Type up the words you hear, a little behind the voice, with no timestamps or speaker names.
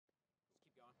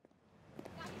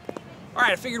All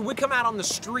right, I figured we'd come out on the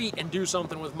street and do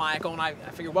something with Michael, and I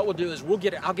figured what we'll do is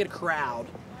I'll get a crowd,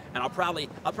 and I'll probably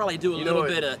do a little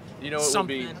bit of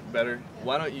something. Would be better?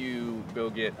 Why don't you go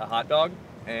get a hot dog,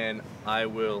 and I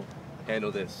will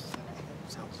handle this.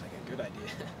 Sounds like a good idea.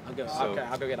 I'll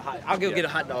go get a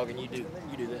hot dog, and you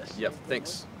do this. Yep.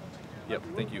 Thanks. Yep.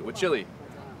 Thank you. With chili.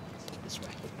 This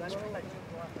way.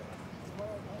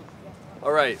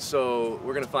 All right. So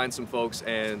we're gonna find some folks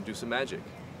and do some magic.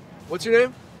 What's your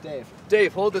name? Dave.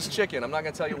 Dave, hold this chicken. I'm not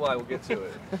gonna tell you why. We'll get to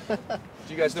it. Do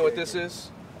you guys know what this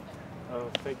is? Oh,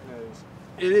 fake nose.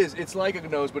 It is. It's like a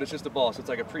nose, but it's just a ball. So it's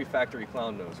like a pre-factory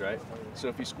clown nose, right? So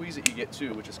if you squeeze it, you get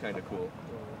two, which is kind of cool.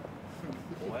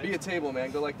 Be a table,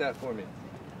 man. Go like that for me.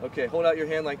 Okay, hold out your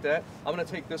hand like that. I'm gonna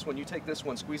take this one. You take this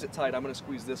one. Squeeze it tight. I'm gonna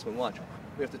squeeze this one. Watch.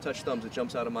 We have to touch thumbs. It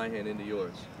jumps out of my hand into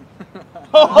yours.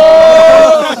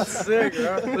 Oh! Sick,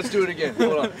 bro. Let's do it again.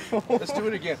 Hold on. Let's do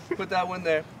it again. Put that one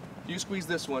there. You squeeze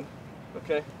this one.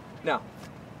 Okay. Now,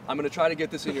 I'm gonna try to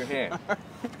get this in your hand.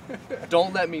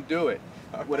 Don't let me do it.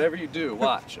 Whatever you do,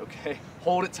 watch. Okay.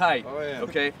 Hold it tight. Oh, yeah.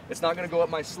 Okay. It's not gonna go up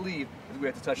my sleeve. We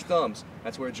have to touch thumbs.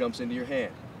 That's where it jumps into your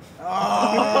hand.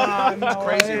 Oh, no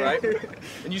Crazy, way. right?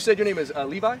 And you said your name is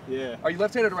Levi? Yeah. Are you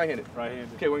left-handed or right-handed?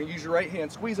 Right-handed. Okay, we're gonna use your right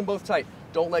hand. Squeeze them both tight.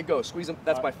 Don't let go. Squeeze them.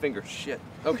 That's my finger. Shit.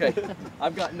 Okay.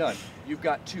 I've got none. You've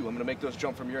got two. I'm gonna make those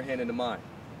jump from your hand into mine.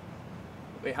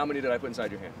 Wait, how many did I put inside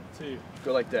your hand? 2.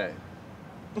 Go like that.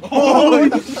 Holy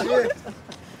shit!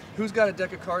 Who's got a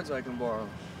deck of cards I can borrow?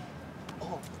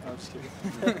 Oh, I'm just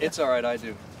kidding. It's all right. I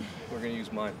do. We're gonna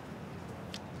use mine.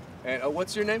 And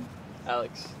what's your name?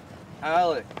 Alex.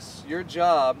 Alex. Your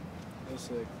job That's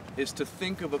sick. is to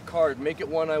think of a card. Make it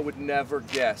one I would never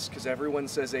guess, because everyone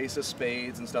says ace of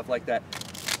spades and stuff like that.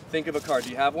 Think of a card.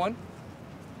 Do you have one?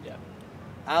 Yeah.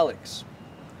 Alex.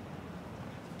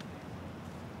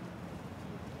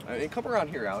 I mean, come around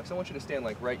here, Alex. I want you to stand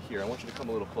like right here. I want you to come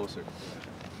a little closer.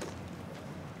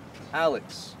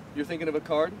 Alex, you're thinking of a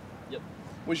card? Yep.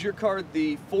 Was your card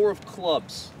the 4 of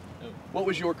clubs? No. What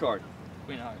was your card?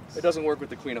 Queen of Hearts. It doesn't work with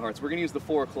the Queen of Hearts. We're going to use the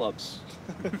 4 of clubs.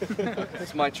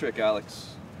 That's my trick,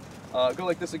 Alex. Go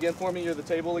like this again for me. You're the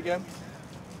table again.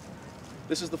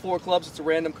 This is the 4 of clubs. It's a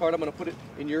random card. I'm going to put it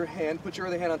in your hand. Put your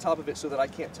other hand on top of it so that I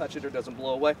can't touch it or it doesn't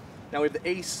blow away. Now we have the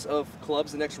ace of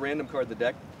clubs, the next random card of the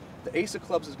deck. The ace of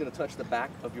clubs is going to touch the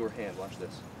back of your hand. Watch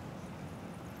this.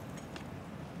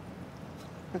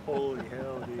 Holy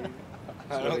hell, dude.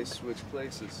 So they switch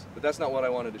places. But that's not what I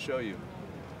wanted to show you.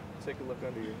 Take a look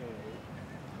under your hand.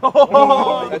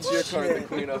 Oh, That's your card, the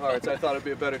Queen of Hearts. I thought it'd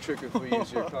be a better trick if we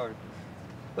use your card.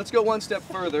 Let's go one step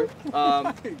further.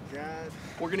 God.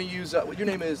 We're gonna use. Your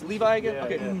name is Levi again. Yeah,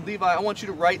 okay, yeah. Levi. I want you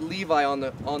to write Levi on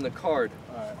the card,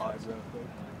 Alright, eyes up.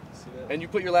 See that? and you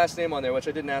put your last name on there, which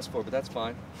I didn't ask for, but that's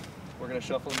fine. We're gonna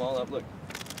shuffle them all up. Look,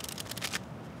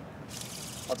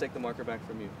 I'll take the marker back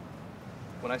from you.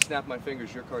 When I snap my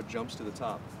fingers, your card jumps to the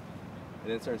top, and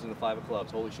then it turns into 5 of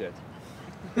clubs. Holy shit!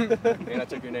 And I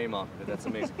took your name off of it. That's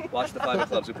amazing. Watch the 5 of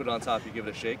clubs. We put it on top. You give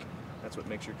it a shake. That's what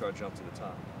makes your card jump to the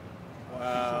top.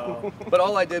 Wow. But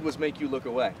all I did was make you look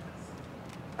away.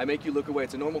 I make you look away.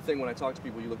 It's a normal thing when I talk to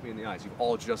people, you look me in the eyes. You've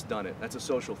all just done it. That's a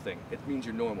social thing. It means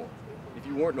you're normal. If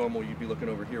you weren't normal, you'd be looking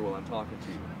over here while I'm talking to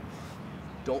you.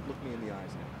 Don't look me in the eyes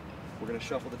now. We're going to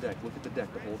shuffle the deck. Look at the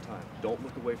deck the whole time. Don't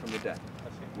look away from the deck,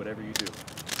 whatever you do.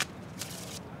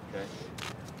 Okay?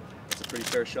 It's a pretty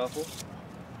fair shuffle.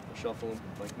 We'll shuffle them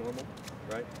like normal,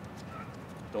 right?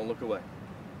 Don't look away.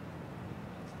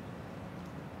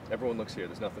 Everyone looks here.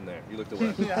 There's nothing there. You looked away.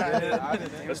 I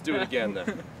didn't. Let's do it again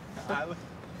then.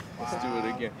 Let's do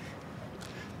it again.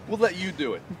 We'll let you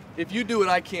do it. If you do it,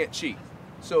 I can't cheat.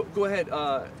 So go ahead.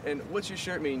 And what's your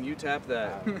shirt mean? You tap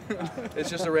that. It's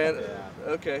just a random.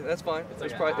 Okay, that's fine.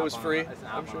 It was free.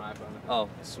 I'm sure. Oh,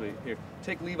 sweet. Here,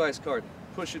 take Levi's card.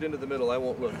 Push it into the middle. I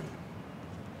won't look.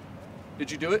 Did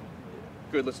you do it?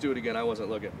 Good. Let's do it again. I wasn't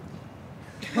looking.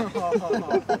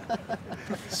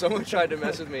 Someone tried to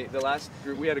mess with me. The last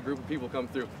group, we had a group of people come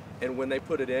through, and when they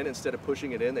put it in, instead of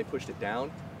pushing it in, they pushed it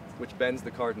down, which bends the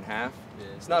card in half. Yeah,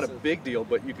 it's not a big deal,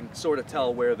 but you can sort of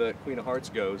tell where the Queen of Hearts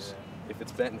goes if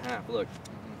it's bent in half. Look.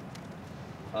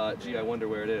 Gee, I wonder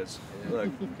where it is. Look,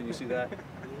 can you see that?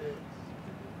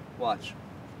 Watch.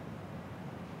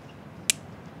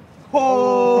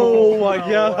 Oh my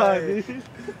god, dude.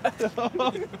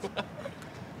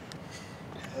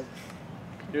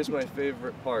 Here's my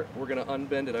favorite part. We're going to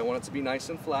unbend it. I want it to be nice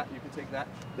and flat. You can take that.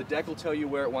 The deck will tell you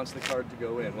where it wants the card to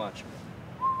go in. Watch.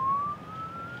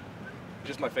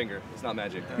 Just my finger. It's not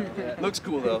magic. Looks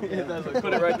cool though. Yeah, that looks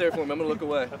Put cool. it right there for him. I'm going to look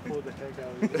away. I pulled the heck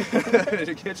out of it. Did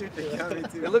it get you? Yeah, me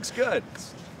too. It looks good.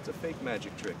 It's a fake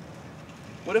magic trick.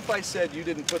 What if I said you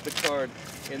didn't put the card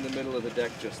in the middle of the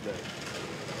deck just then?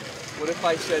 What if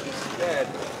I said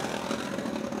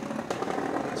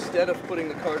instead of putting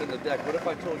the card in the deck, what if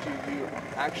I told you you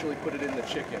actually put it in the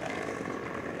chicken?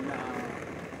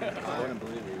 I wouldn't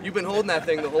believe it. You've been holding that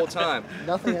thing the whole time.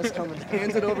 Nothing has come in.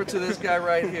 Hand it over to this guy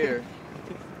right here.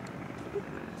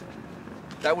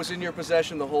 That was in your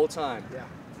possession the whole time. Yeah.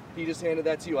 He just handed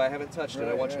that to you. I haven't touched it. I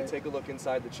Right, want you right. to take a look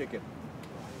inside the chicken.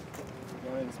 You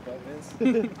want to inspect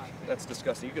this? That's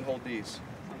disgusting. You can hold these.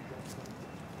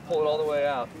 Pull it all the way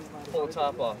out. Pull the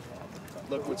top off.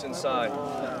 Look what's inside.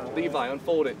 Levi,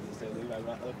 unfold it. Say Levi,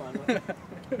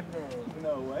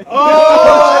 no way.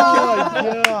 Oh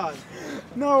my god!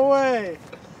 No way!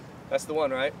 That's the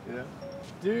one, right? Yeah.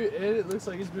 Dude, it looks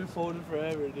like it's been folded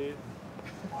forever, dude.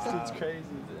 Wow. It's crazy. Is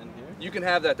it in here? You can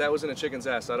have that. That was in a chicken's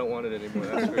ass. I don't want it anymore.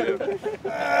 That's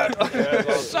for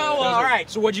you. So, all right.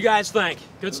 So, what'd you guys think?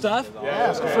 Good stuff?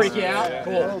 Yeah. Freak you out? Yeah.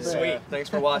 Cool. Sweet. Thanks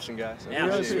for watching, guys. I Yeah.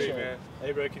 appreciate Really it. appreciate it.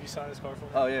 Hey, bro, can you sign this card for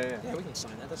me? Oh, yeah, yeah. Yeah, we can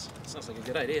sign that. That sounds like a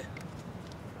good idea.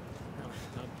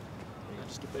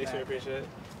 Just Thanks, I appreciate it.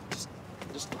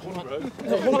 Just hold on.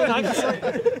 Bro. Hold on, I can sign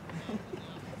it.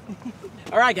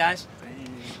 All right, guys.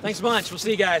 Thanks a bunch. We'll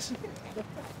see you guys.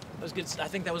 That was good. I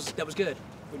think that was good.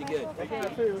 Pretty good.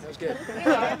 That was good.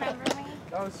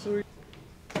 That was sweet.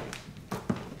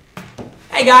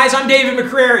 Hey guys, I'm David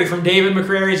McCreary from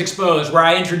McCreary's Exposed, where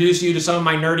I introduce you to some of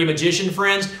my nerdy magician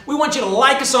friends. We want you to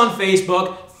like us on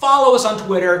Facebook, follow us on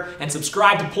Twitter, and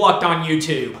subscribe to Pluck'd on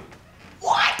YouTube.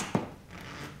 What?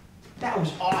 That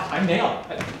was awesome. I nailed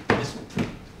it.